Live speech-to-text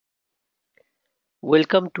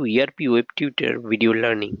Welcome to ERP Web Tutor Video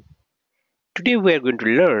Learning. Today we are going to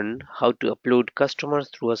learn how to upload customers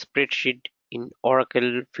through a spreadsheet in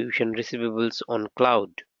Oracle Fusion Receivables on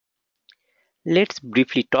Cloud. Let's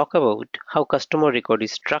briefly talk about how customer record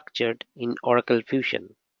is structured in Oracle Fusion.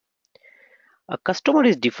 A customer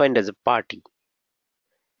is defined as a party,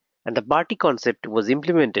 and the party concept was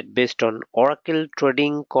implemented based on Oracle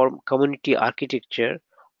Trading Community Architecture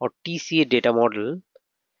or TCA data model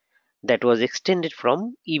that was extended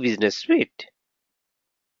from eBusiness Suite.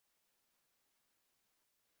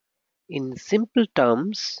 In simple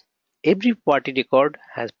terms, every party record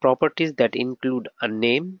has properties that include a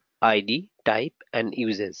name, ID, type, and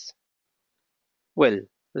uses. Well,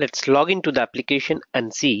 let's log into the application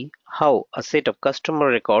and see how a set of customer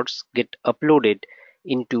records get uploaded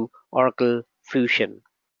into Oracle Fusion.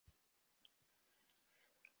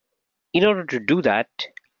 In order to do that,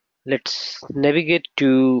 let's navigate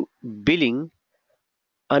to Billing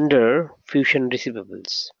under Fusion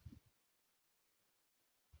Receivables.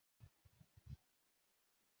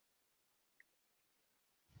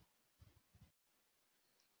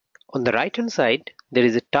 On the right hand side, there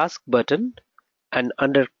is a Task button, and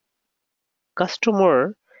under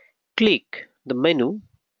Customer, click the menu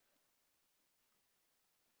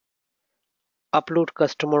Upload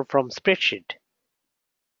Customer from Spreadsheet.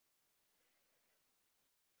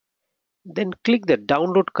 Then click the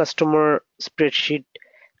Download Customer Spreadsheet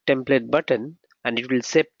Template button, and it will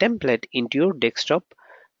save template into your desktop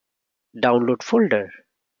download folder.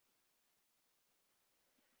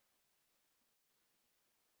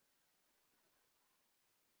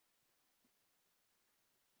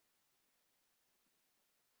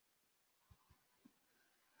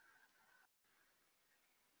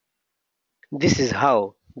 This is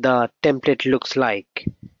how the template looks like.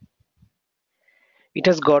 It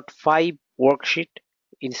has got 5 worksheet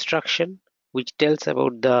instruction which tells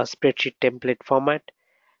about the spreadsheet template format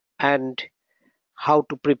and how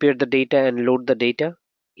to prepare the data and load the data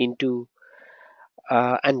into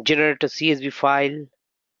and generate a CSV file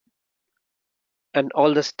and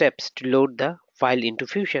all the steps to load the file into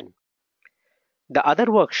Fusion. The other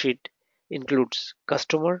worksheet includes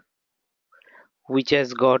customer, which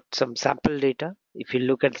has got some sample data. If you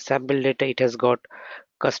look at the sample data, it has got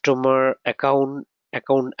customer account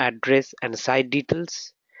address and site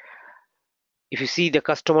details. If you see, the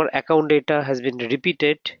customer account data has been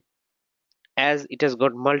repeated as it has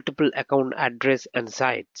got multiple account address and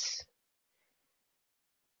sites.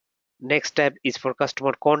 Next tab is for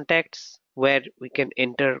customer contacts, where we can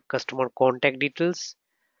enter customer contact details.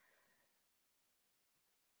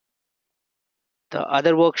 The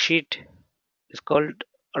other worksheet is called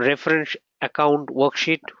reference account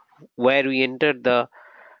worksheet, where we enter the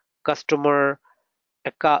customer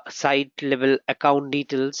site level account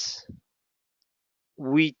details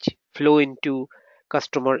which flow into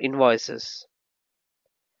customer invoices.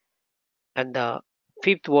 And the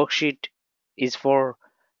fifth worksheet is for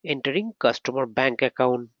entering customer bank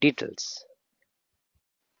account details.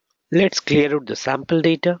 Let's clear out the sample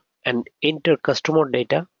data and enter customer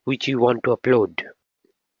data which you want to upload.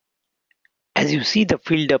 As you see the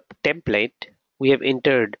filled up template, we have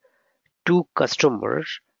entered 2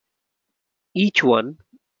 customers, each one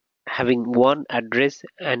having one address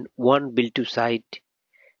and one bill to site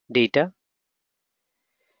data,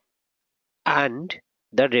 and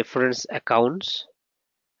the reference accounts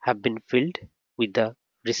have been filled with the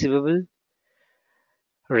receivable,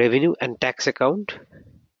 revenue, and tax account.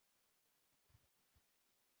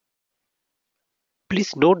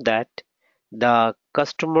 Please note that the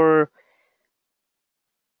customer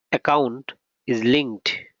account is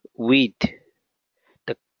linked with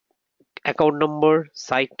the account number,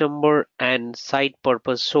 site number, and site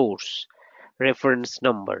purpose source reference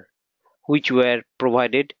number, which were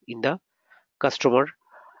provided in the customer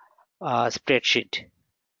spreadsheet.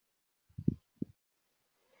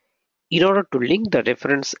 In order to link the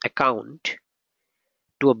reference account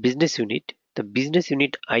to a business unit, the business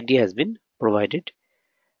unit ID has been provided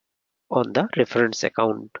on the reference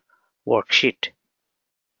account worksheet.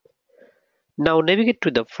 Now navigate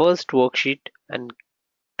to the first worksheet and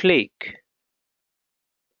click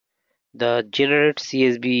the Generate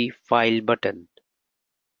CSV File button.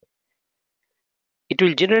 It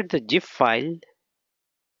will generate the GIF file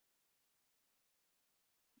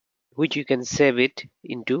which you can save it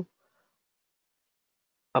into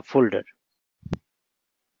a folder.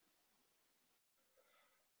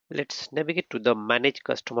 Let's navigate to the Manage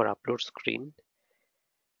Customer Upload screen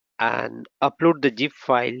and upload the GIF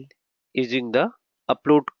file using the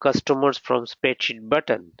Upload Customers from Spreadsheet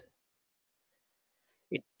button.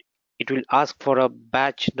 It will ask for a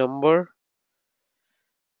batch number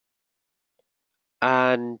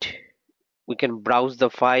and we can browse the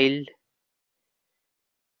file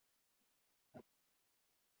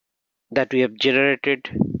that we have generated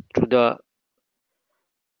through the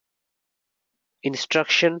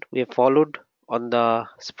instruction we have followed on the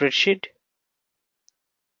spreadsheet.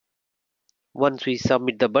 Once we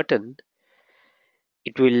submit the button,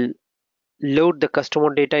 it will load the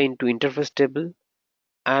customer data into interface table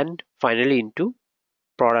and finally into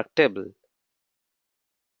product table.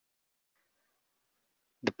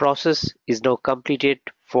 The process is now completed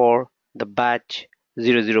for the batch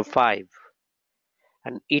 005,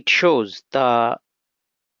 and it shows the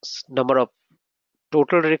number of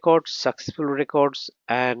total records, successful records,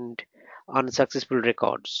 and unsuccessful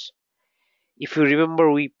records. If you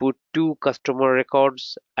remember, we put 2 customer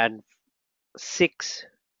records and 6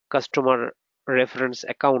 customer reference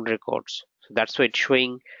account records. So that's why it's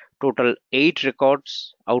showing total 8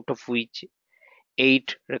 records, out of which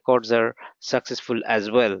 8 records are successful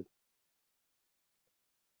as well.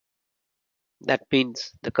 That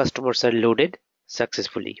means the customers are loaded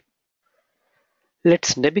successfully.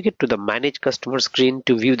 Let's navigate to the Manage Customer screen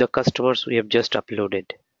to view the customers we have just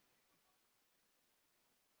uploaded.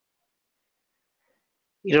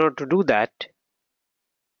 In order to do that,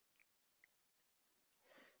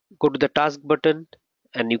 go to the Task button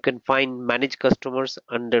and you can find Manage Customers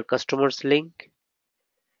under Customers link.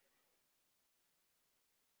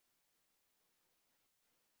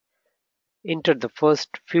 Enter the first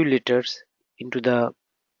few letters into the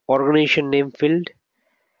organization name field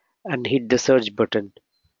and hit the search button.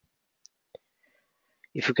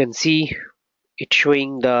 If you can see, it's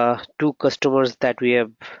showing the 2 customers that we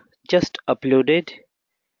have just uploaded,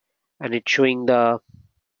 and it's showing the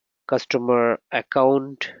customer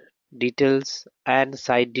account details and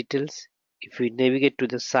site details. If we navigate to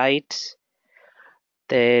the sites,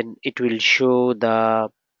 then it will show the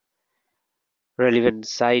relevant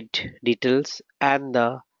site details and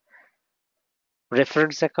the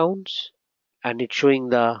reference accounts, and it's showing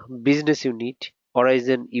the business unit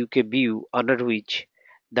Horizon UK view under which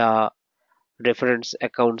the reference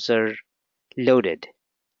accounts are loaded.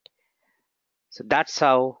 So that's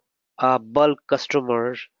how a bulk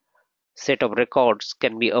customer set of records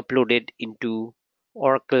can be uploaded into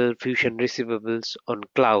Oracle Fusion Receivables on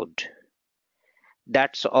cloud.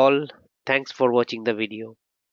 That's all. Thanks for watching the video.